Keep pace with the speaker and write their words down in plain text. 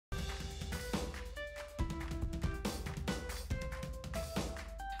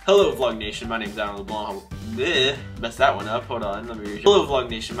Hello Vlog Nation, my name's Adam LeBlanc. Bleh, messed that one up, hold on, let me read. Hello Vlog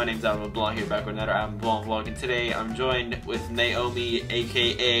Nation, my name's Adam LeBlanc here back with another Adam LeBlanc vlog, and today I'm joined with Naomi,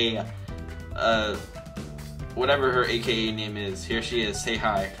 aka, whatever her aka name is. Here she is, say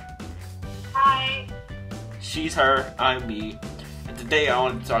hi. Hi. She's her, I'm me, and today I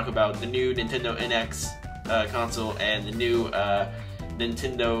wanted to talk about the new Nintendo NX console and the new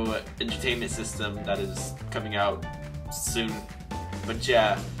Nintendo Entertainment System that is coming out soon. But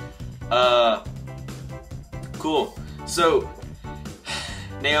yeah, cool. So,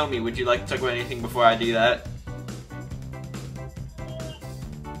 Naomi, would you like to talk about anything before I do that?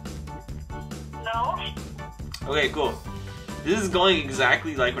 No. Okay, cool. This is going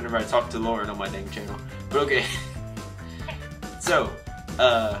exactly like whenever I talk to Lauren on my dang channel. But okay. So,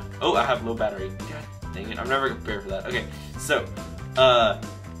 oh, I have low battery. God dang it, I'm never prepared for that. Okay, so,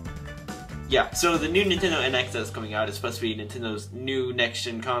 yeah, so the new Nintendo NX that's coming out is supposed to be Nintendo's new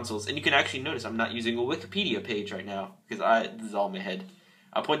next-gen consoles, and you can actually notice I'm not using a Wikipedia page right now, because this is all in my head.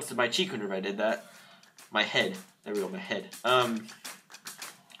 I pointed to my cheek whenever I did that. My head. There we go, my head.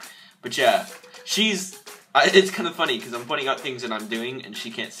 But yeah, it's kind of funny, because I'm pointing out things that I'm doing, and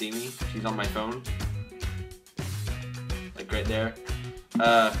she can't see me. She's on my phone. Like right there.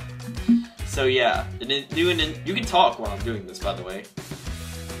 So yeah, you can talk while I'm doing this, by the way.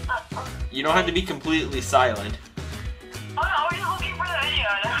 You don't have to be completely silent. Oh, no, we're looking for the video.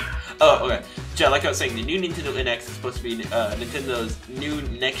 Oh, okay. Yeah, like I was saying, the new Nintendo NX is supposed to be Nintendo's new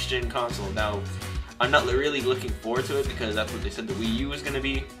next-gen console. Now, I'm not really looking forward to it because that's what they said the Wii U was going to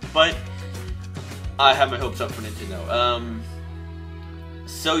be, but I have my hopes up for Nintendo.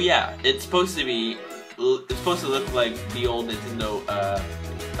 So yeah, it's supposed to look like the old Nintendo,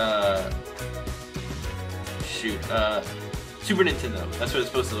 Super Nintendo. That's what it's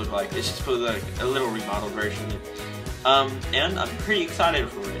supposed to look like. It's just supposed to look like a little remodeled version of it. And I'm pretty excited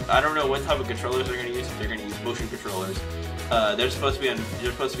for it. I don't know what type of controllers they're going to use. If they're going to use motion controllers. They're supposed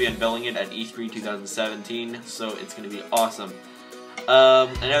to be unveiling it at E3 2017, so it's going to be awesome.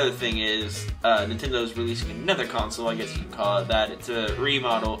 Another thing is Nintendo's releasing another console. I guess you can call it that. It's a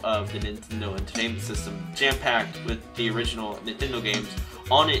remodel of the Nintendo Entertainment System, jam-packed with the original Nintendo games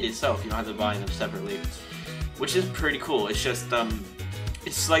on it itself. You don't have to buy them separately, which is pretty cool. It's just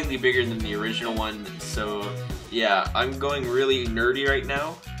it's slightly bigger than the original one, so yeah, I'm going really nerdy right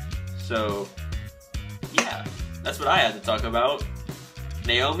now. So yeah, that's what I had to talk about.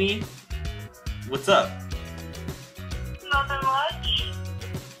 Naomi, what's up? Nothing much.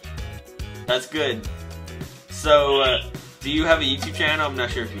 That's good. So, do you have a YouTube channel? I'm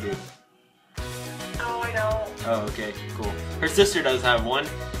not sure if you do. No, I don't. Oh, okay, cool. Her sister does have one,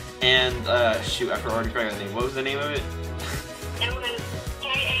 and shoot, I already forgot the name. What was the name of it? It was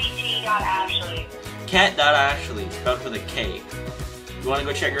kat.ashley. Cat.ashley, spelled with a K. You want to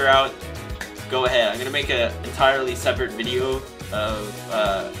go check her out? Go ahead. I'm gonna make an entirely separate video of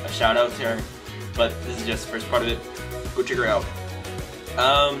a shout out to her, but this is just the first part of it. Go check her out.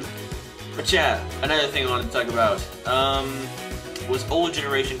 But yeah, another thing I wanted to talk about was old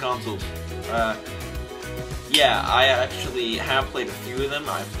generation consoles. Yeah, I actually have played a few of them.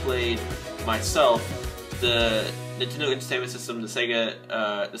 I've played myself the Nintendo Entertainment System, the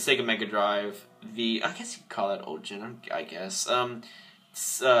Sega Mega Drive, I guess you could call that old gen, I guess.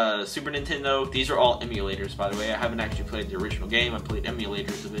 Super Nintendo. These are all emulators, by the way. I haven't actually played the original game. I played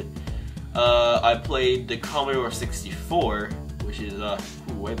emulators of it. I played the Commodore 64, which is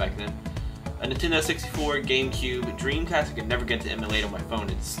way back then. A Nintendo 64, GameCube, Dreamcast. I could never get to emulate on my phone.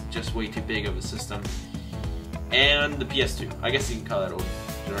 It's just way too big of a system. And the PS2. I guess you can call that old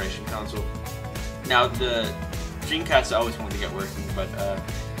generation console. Now the Dreamcast I always wanted to get working, but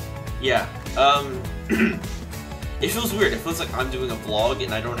yeah. It feels weird. It feels like I'm doing a vlog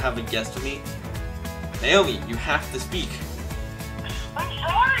and I don't have a guest with me. Naomi, you have to speak. I'm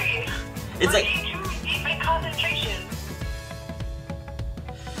sorry. It's like too deep in concentration.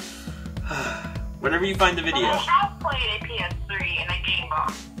 whenever you find the video. Well, I have played a PS3 and a Game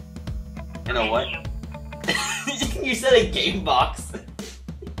Box. And a what? You said a game box. Yeah,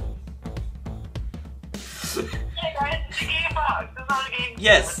 guys, it's a Game Box. It's not a game.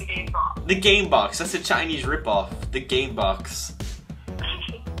 Yes. It's a Game Box. The game box. That's a Chinese ripoff. The game box.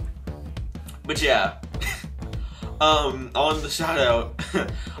 But yeah. On the shout out,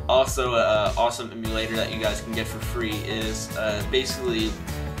 also awesome emulator that you guys can get for free is basically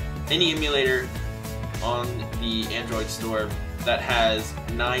any emulator on the Android store that has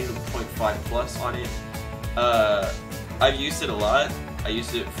 9.5 plus on it. I've used it a lot. I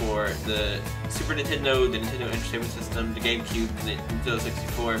used it for the Super Nintendo, the Nintendo Entertainment System, the GameCube, the Nintendo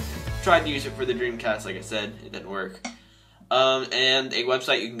 64. Tried to use it for the Dreamcast, like I said, it didn't work. and a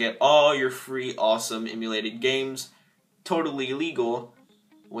website you can get all your free, awesome emulated games, totally legal.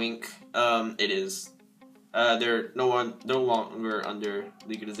 Wink. It is. They're no longer under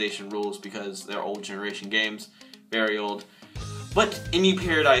legalization rules because they're old generation games, very old. But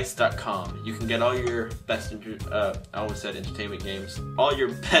emuparadise.com, you can get all your best, I almost said entertainment games, all your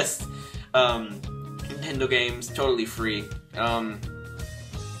best Nintendo games, totally free.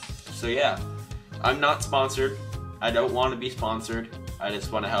 So yeah, I'm not sponsored. I don't want to be sponsored. I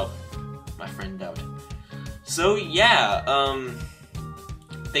just want to help my friend out. So yeah,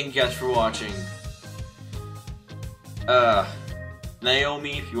 thank you guys for watching.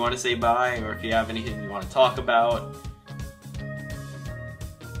 Naomi, if you want to say bye, or if you have anything you want to talk about.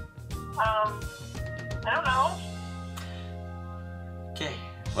 I don't know. Okay,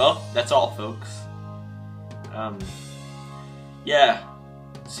 well, that's all, folks. Yeah,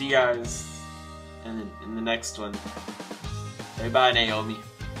 see you guys in the next one. Say bye, Naomi.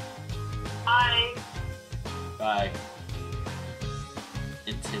 Bye. Bye.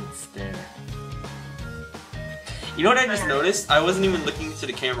 Intense stare. You know what I just noticed? I wasn't even looking to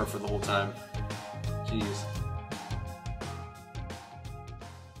the camera for the whole time. Jeez.